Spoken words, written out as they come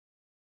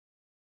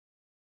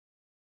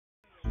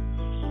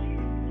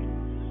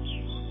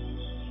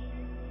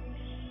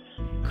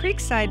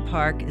Creekside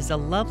Park is a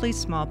lovely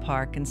small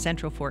park in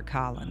central Fort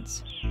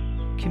Collins.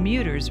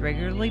 Commuters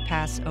regularly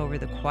pass over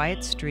the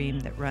quiet stream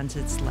that runs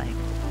its length.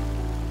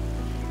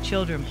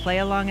 Children play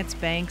along its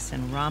banks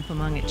and romp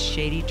among its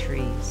shady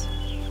trees.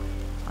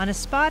 On a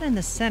spot in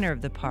the center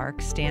of the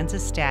park stands a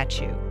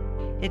statue.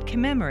 It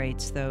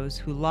commemorates those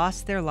who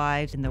lost their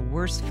lives in the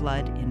worst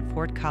flood in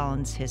Fort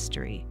Collins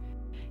history,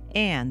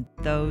 and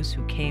those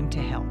who came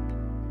to help.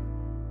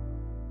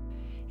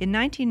 In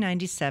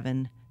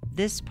 1997,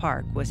 this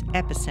park was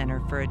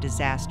epicenter for a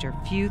disaster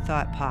few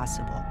thought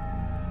possible.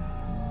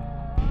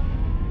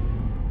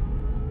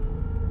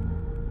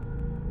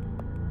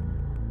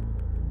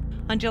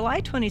 On July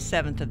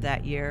 27th of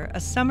that year, a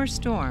summer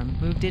storm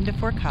moved into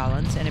Fort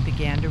Collins and it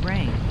began to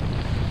rain.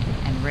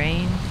 And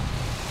rain,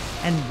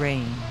 and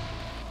rain.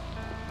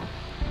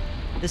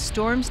 The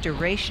storm's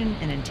duration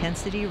and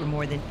intensity were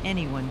more than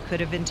anyone could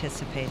have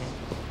anticipated.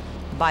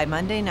 By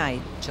Monday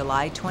night,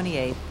 July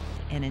 28th,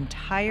 an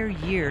entire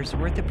year's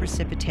worth of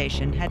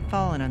precipitation had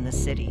fallen on the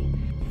city,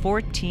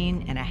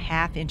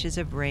 14.5 inches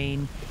of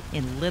rain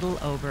in little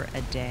over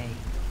a day.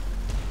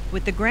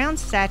 With the ground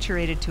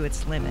saturated to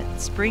its limit,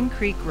 Spring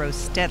Creek rose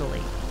steadily,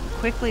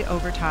 quickly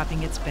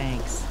overtopping its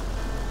banks.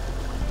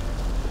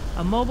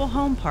 A mobile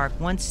home park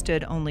once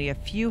stood only a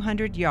few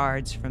hundred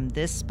yards from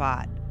this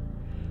spot.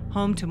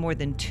 Home to more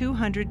than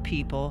 200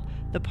 people,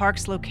 the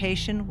park's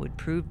location would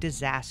prove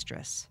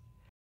disastrous.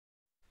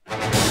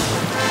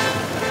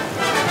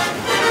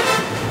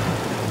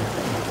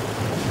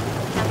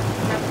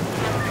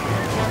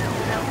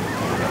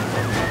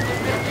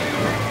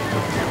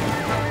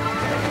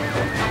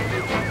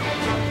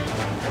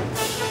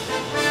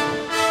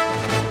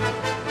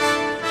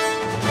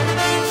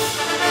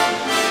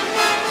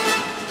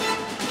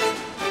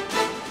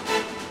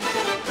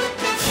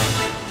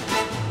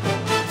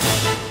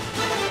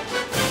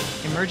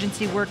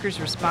 Emergency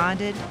workers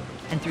responded,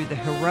 and through the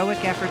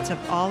heroic efforts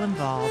of all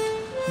involved,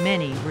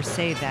 many were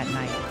saved that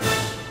night.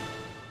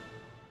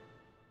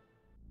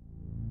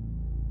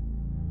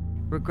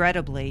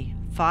 Regrettably,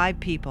 5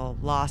 people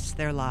lost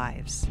their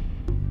lives.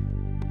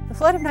 The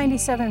flood of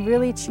 '97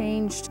 really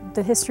changed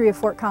the history of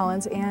Fort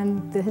Collins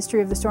and the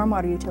history of the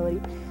stormwater utility.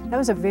 That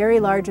was a very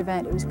large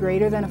event. It was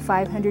greater than a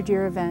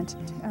 500-year event.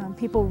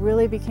 People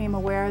really became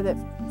aware that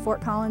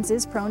Fort Collins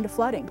is prone to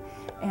flooding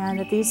and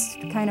that these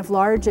kind of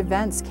large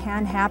events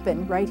can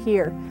happen right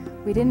here.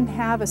 We didn't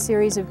have a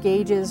series of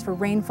gauges for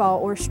rainfall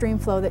or stream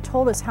flow that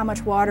told us how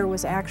much water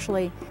was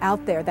actually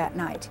out there that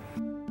night.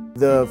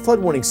 The flood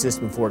warning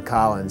system in Fort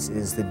Collins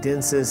is the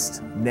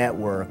densest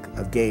network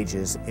of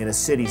gauges in a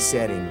city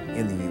setting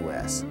in the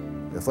U.S.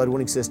 The flood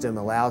warning system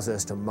allows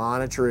us to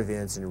monitor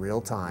events in real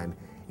time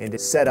and to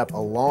set up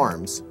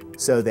alarms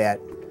so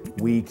that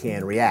we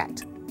can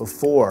react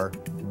before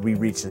we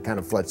reach the kind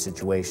of flood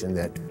situation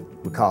that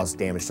would cause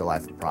damage to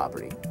life and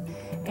property.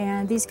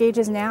 And these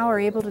gauges now are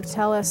able to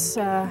tell us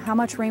how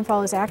much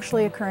rainfall is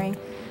actually occurring,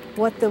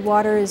 what the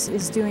water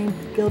is doing,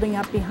 building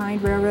up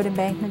behind railroad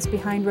embankments,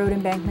 behind road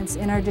embankments,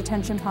 in our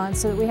detention ponds,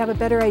 so that we have a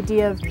better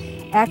idea of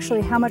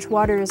actually how much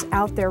water is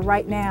out there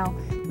right now.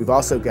 We've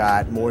also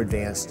got more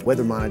advanced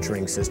weather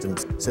monitoring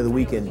systems so that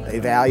we can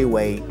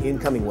evaluate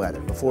incoming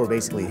weather before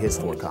basically it hits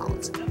Fort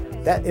Collins.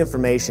 That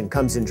information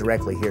comes in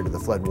directly here to the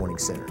Flood Warning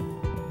Center.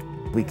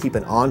 We keep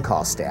an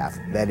on-call staff,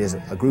 that is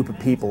a group of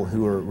people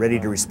who are ready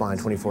to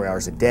respond 24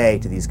 hours a day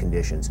to these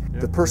conditions.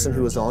 The person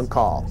who is on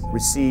call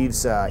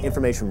receives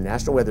information from the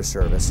National Weather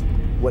Service,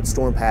 what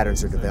storm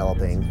patterns are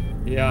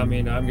developing. Yeah, I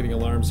mean, I'm getting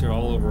alarms here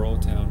all over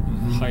Old Town,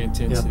 high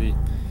intensity.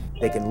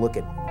 Yep. They can look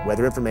at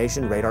weather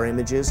information, radar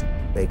images.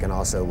 They can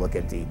also look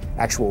at the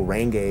actual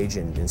rain gauge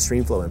and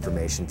stream flow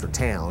information for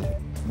town,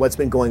 what's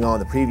been going on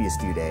the previous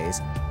few days,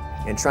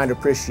 and trying to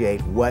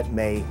appreciate what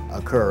may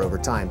occur over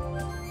time.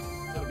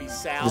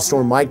 The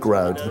storm might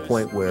grow to the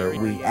point where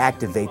we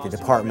activate the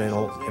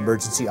Departmental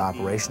Emergency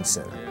Operations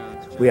Center.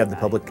 We have the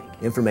public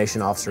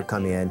information officer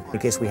come in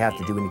case we have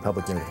to do any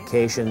public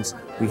notifications.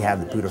 We have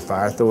the Poudre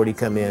Fire Authority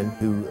come in,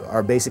 who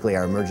are basically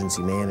our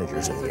emergency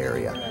managers in the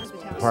area.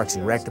 The Parks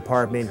and Rec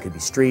Department, it could be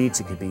streets,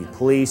 it could be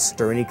police,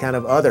 or any kind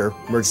of other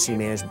emergency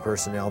management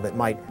personnel that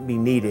might be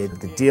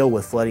needed to deal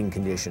with flooding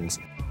conditions.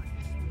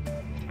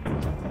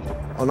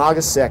 On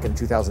August 2nd,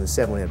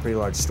 2007, we had a pretty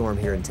large storm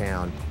here in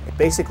town. It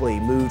basically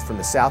moved from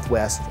the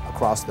southwest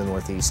across the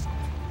northeast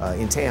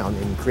in town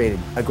and created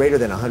a greater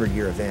than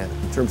 100-year event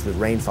in terms of the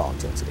rainfall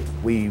intensity.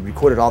 We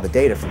recorded all the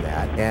data from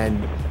that,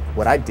 and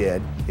what I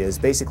did is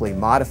basically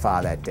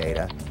modify that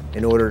data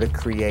in order to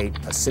create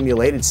a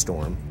simulated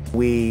storm.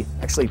 We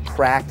actually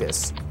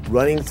practice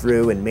running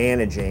through and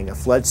managing a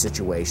flood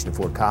situation in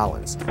Fort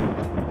Collins.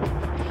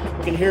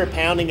 You can hear it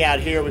pounding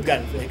out here. We've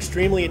got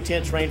extremely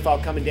intense rainfall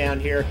coming down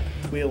here.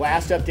 The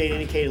last update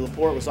indicated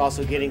LaPorte was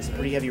also getting some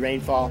pretty heavy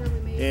rainfall,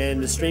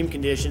 and the stream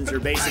conditions are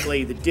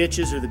basically, the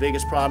ditches are the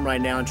biggest problem right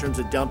now in terms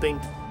of dumping.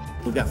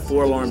 We've got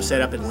 4 alarms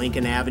set up at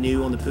Lincoln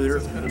Avenue on the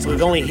Poudre, so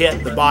we've only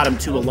hit the bottom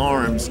 2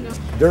 alarms.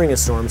 During a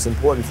storm, it's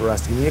important for us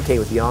to communicate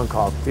with the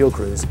on-call field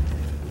crews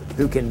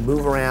who can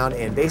move around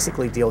and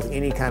basically deal with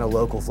any kind of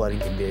local flooding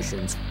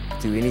conditions,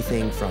 do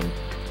anything from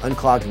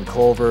unclogging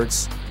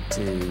culverts,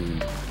 to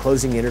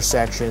closing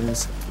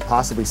intersections,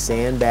 possibly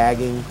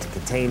sandbagging to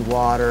contain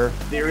water.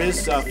 There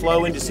is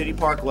flow into City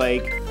Park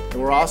Lake,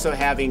 and we're also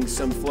having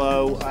some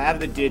flow out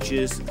of the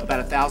ditches about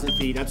 1,000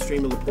 feet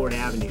upstream of LaPorte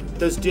Avenue.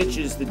 Those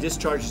ditches, the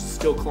discharge is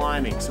still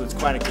climbing, so it's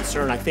quite a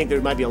concern. I think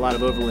there might be a lot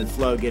of overland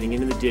flow getting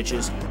into the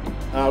ditches.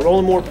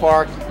 Roland Moore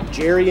Park,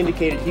 Jerry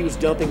indicated he was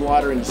dumping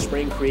water into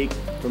Spring Creek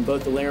from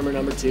both the Larimer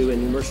No. 2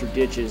 and New Mercer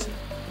ditches.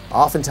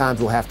 Oftentimes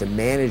we'll have to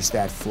manage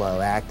that flow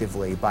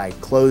actively by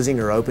closing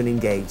or opening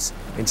gates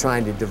and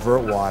trying to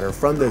divert water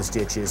from those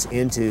ditches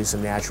into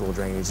some natural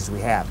drainages we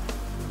have.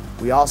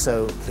 We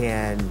also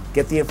can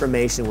get the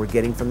information we're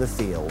getting from the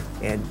field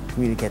and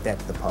communicate that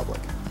to the public.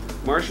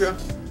 Marcia,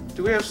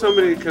 do we have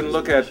somebody who can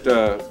look at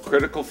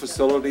critical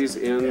facilities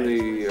in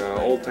the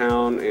Old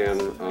Town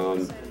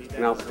and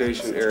Canal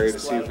Plantation area to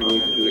see if we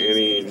need to do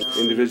any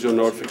individual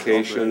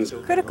notifications?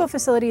 Critical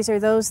facilities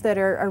are those that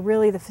are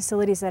really the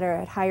facilities that are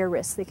at higher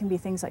risk. They can be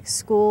things like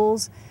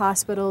schools,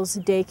 hospitals,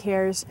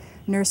 daycares,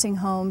 nursing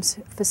homes,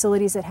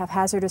 facilities that have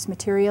hazardous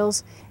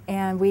materials,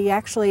 and we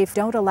actually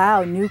don't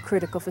allow new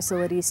critical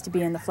facilities to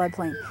be in the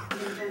floodplain.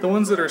 The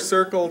ones that are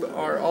circled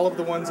are all of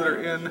the ones that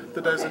are in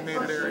the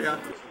designated area.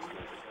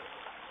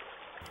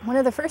 One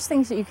of the first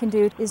things that you can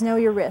do is know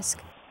your risk.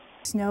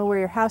 Know where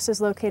your house is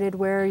located,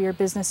 where your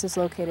business is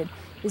located.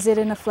 Is it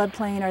in a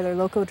floodplain? Are there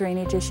local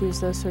drainage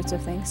issues? Those sorts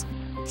of things.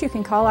 You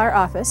can call our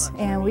office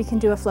and we can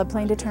do a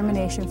floodplain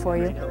determination for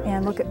you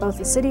and look at both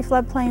the city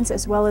floodplains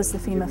as well as the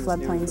FEMA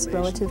floodplains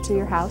relative to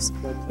your house.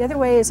 The other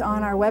way is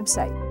on our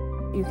website.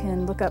 You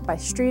can look up by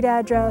street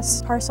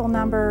address, parcel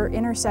number,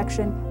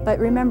 intersection, but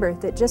remember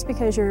that just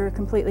because you're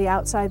completely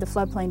outside the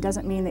floodplain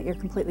doesn't mean that you're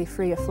completely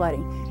free of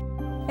flooding.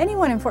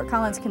 Anyone in Fort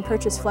Collins can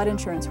purchase flood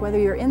insurance, whether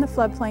you're in the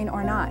floodplain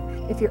or not.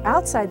 If you're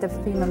outside the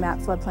FEMA map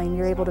floodplain,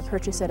 you're able to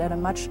purchase it at a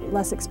much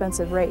less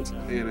expensive rate.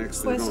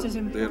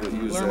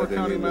 Larimer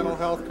County mental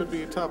health could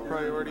be a top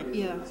priority.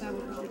 Yeah.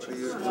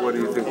 What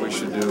do you think we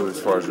should do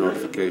as far as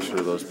notification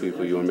of those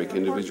people? You want to make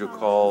individual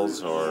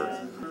calls or?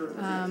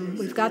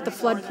 We've got the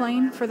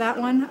floodplain for that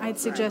one. I'd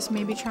suggest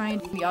maybe trying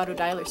the auto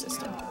dialer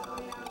system.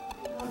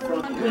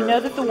 We know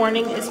that the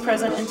warning is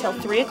present until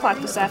 3 o'clock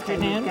this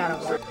afternoon.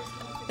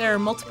 There are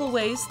multiple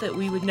ways that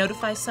we would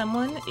notify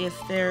someone if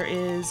there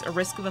is a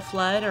risk of a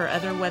flood or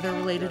other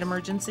weather-related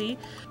emergency.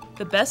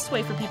 The best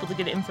way for people to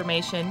get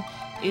information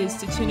is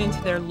to tune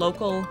into their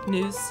local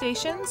news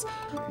stations.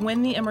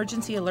 When the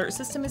emergency alert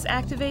system is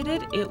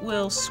activated, it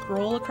will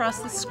scroll across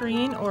the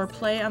screen or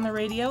play on the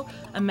radio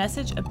a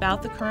message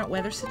about the current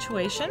weather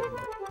situation.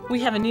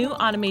 We have a new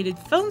automated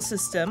phone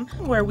system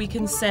where we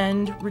can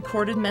send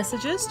recorded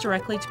messages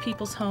directly to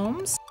people's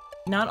homes.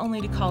 Not only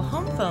to call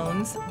home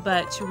phones,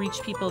 but to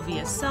reach people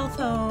via cell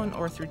phone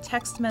or through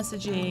text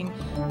messaging,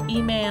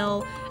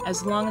 email,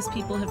 as long as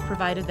people have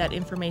provided that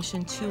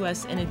information to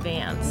us in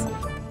advance.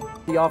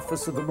 The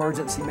Office of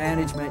Emergency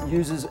Management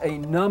uses a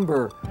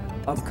number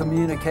of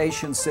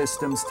communication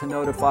systems to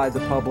notify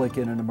the public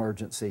in an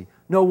emergency.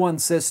 No one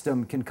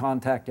system can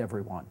contact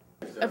everyone.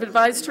 I've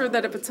advised her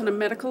that if it's in a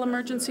medical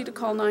emergency to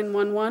call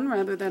 911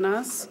 rather than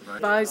us.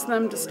 Advise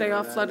them to stay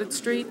off flooded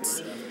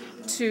streets,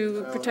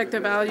 to protect their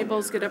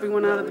valuables, get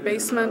everyone out of the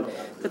basement,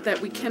 but that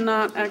we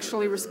cannot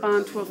actually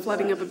respond to a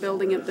flooding of a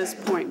building at this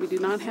point. We do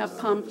not have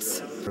pumps.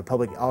 The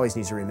public always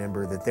needs to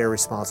remember that they're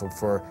responsible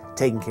for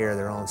taking care of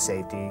their own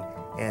safety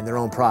and their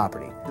own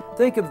property.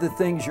 Think of the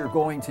things you're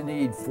going to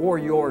need for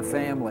your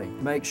family.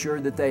 Make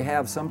sure that they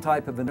have some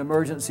type of an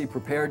emergency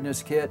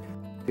preparedness kit.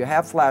 Do you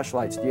have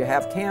flashlights? Do you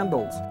have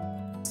candles?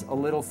 A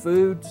little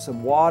food,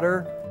 some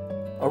water,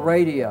 a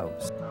radio.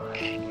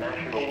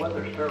 National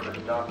Weather Service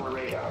Doppler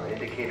radar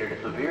indicated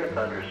a severe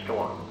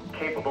thunderstorm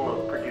capable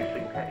of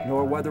producing heavy.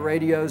 NOAA weather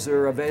radios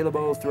are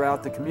available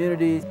throughout the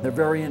community. They're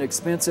very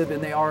inexpensive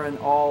and they are an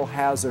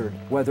all-hazard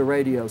weather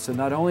radio. So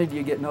not only do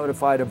you get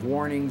notified of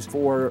warnings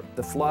for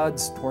the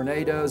floods,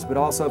 tornadoes, but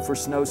also for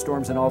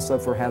snowstorms and also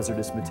for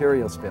hazardous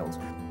material spills.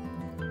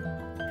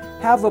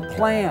 Have a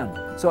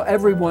plan so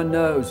everyone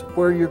knows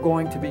where you're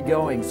going to be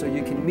going so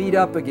you can meet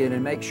up again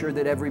and make sure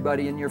that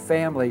everybody in your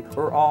family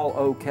are all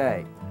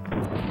okay.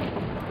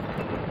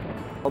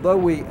 Although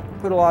we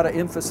put a lot of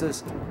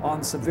emphasis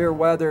on severe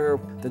weather,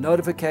 the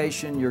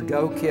notification, your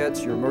go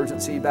kits, your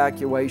emergency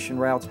evacuation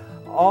routes,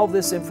 all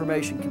this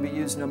information can be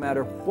used no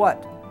matter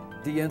what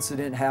the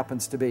incident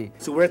happens to be.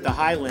 So we're at the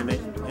high limit.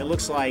 It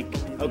looks like,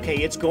 okay,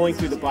 it's going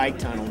through the bike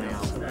tunnel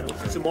now.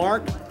 So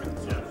Mark,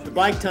 the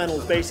bike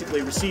tunnel is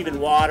basically receiving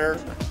water.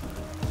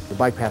 The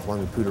bike path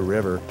along the Poudre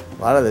River,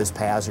 a lot of those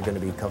paths are going to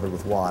be covered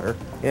with water,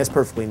 and that's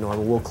perfectly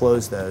normal. We'll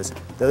close those.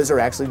 Those are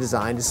actually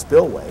designed as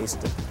spillways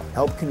to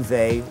help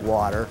convey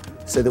water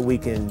so that we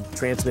can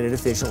transmit it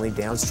efficiently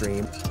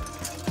downstream.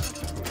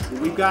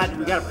 We've got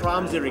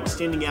problems that are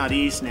extending out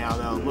east now,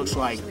 though, it looks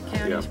like,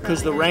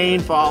 because the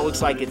rainfall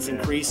looks like it's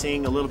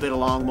increasing a little bit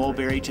along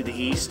Mulberry to the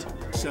east.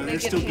 So they're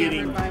still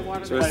getting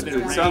quite a bit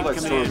of rain. It sounds like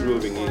storms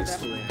moving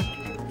east.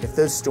 If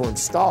those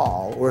storms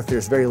stall, or if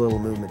there's very little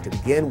movement to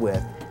begin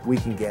with, we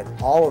can get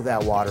all of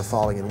that water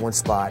falling in one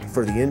spot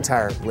for the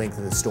entire length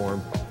of the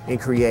storm and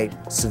create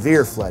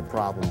severe flood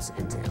problems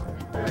in town.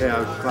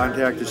 Have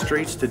contacted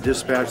streets to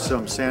dispatch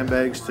some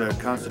sandbags to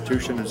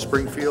Constitution and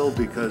Springfield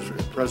because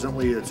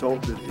presently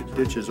the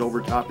ditch is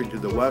overtopping to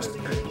the west,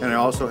 and I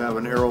also have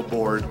an arrow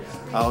board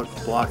out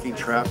blocking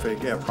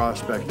traffic at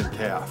Prospect and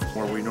Taft,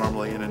 where we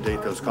normally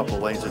inundate those couple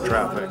lanes of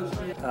traffic.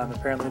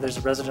 Apparently there's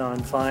a resident on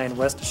Vine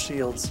west of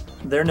Shields.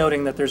 They're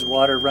noting that there's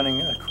water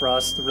running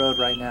across the road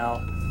right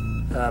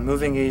now,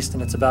 moving east,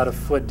 and it's about a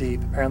foot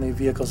deep. Apparently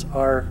vehicles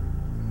are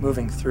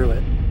moving through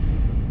it.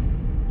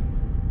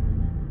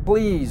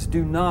 Please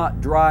do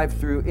not drive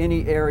through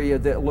any area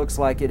that looks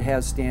like it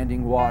has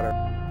standing water.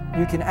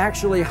 You can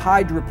actually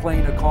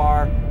hydroplane a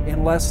car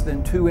in less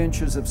than 2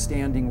 inches of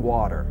standing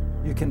water.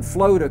 You can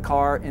float a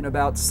car in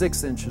about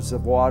 6 inches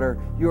of water.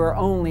 You are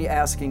only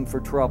asking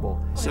for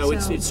trouble. So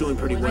it's doing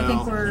pretty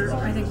well.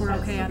 I think we're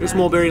okay on This that.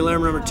 Mulberry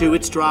Limb number 2,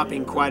 it's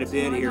dropping quite a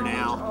bit here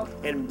now.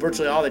 And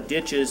virtually all the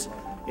ditches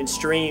and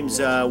streams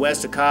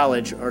west of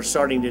College are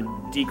starting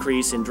to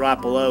decrease and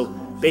drop below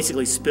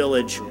basically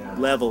spillage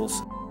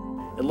levels.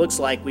 It looks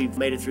like we've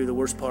made it through the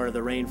worst part of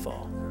the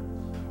rainfall.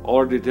 All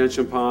our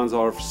detention ponds,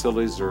 all our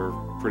facilities are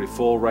pretty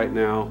full right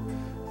now.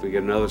 If we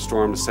get another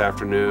storm this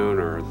afternoon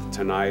or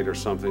tonight or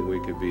something,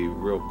 we could be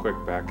real quick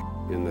back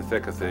in the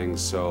thick of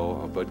things.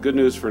 But good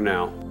news for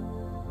now.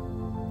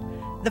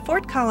 The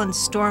Fort Collins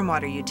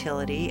Stormwater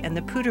Utility and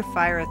the Poudre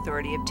Fire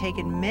Authority have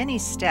taken many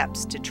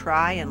steps to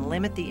try and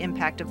limit the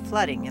impact of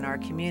flooding in our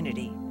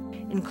community,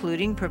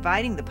 including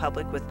providing the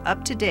public with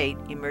up-to-date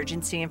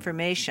emergency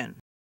information.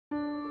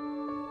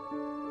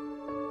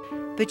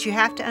 But you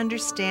have to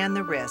understand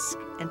the risk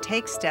and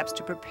take steps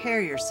to prepare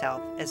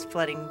yourself as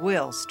flooding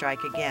will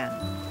strike again.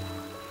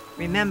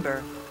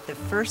 Remember, the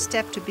first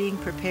step to being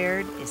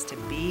prepared is to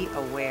be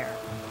aware.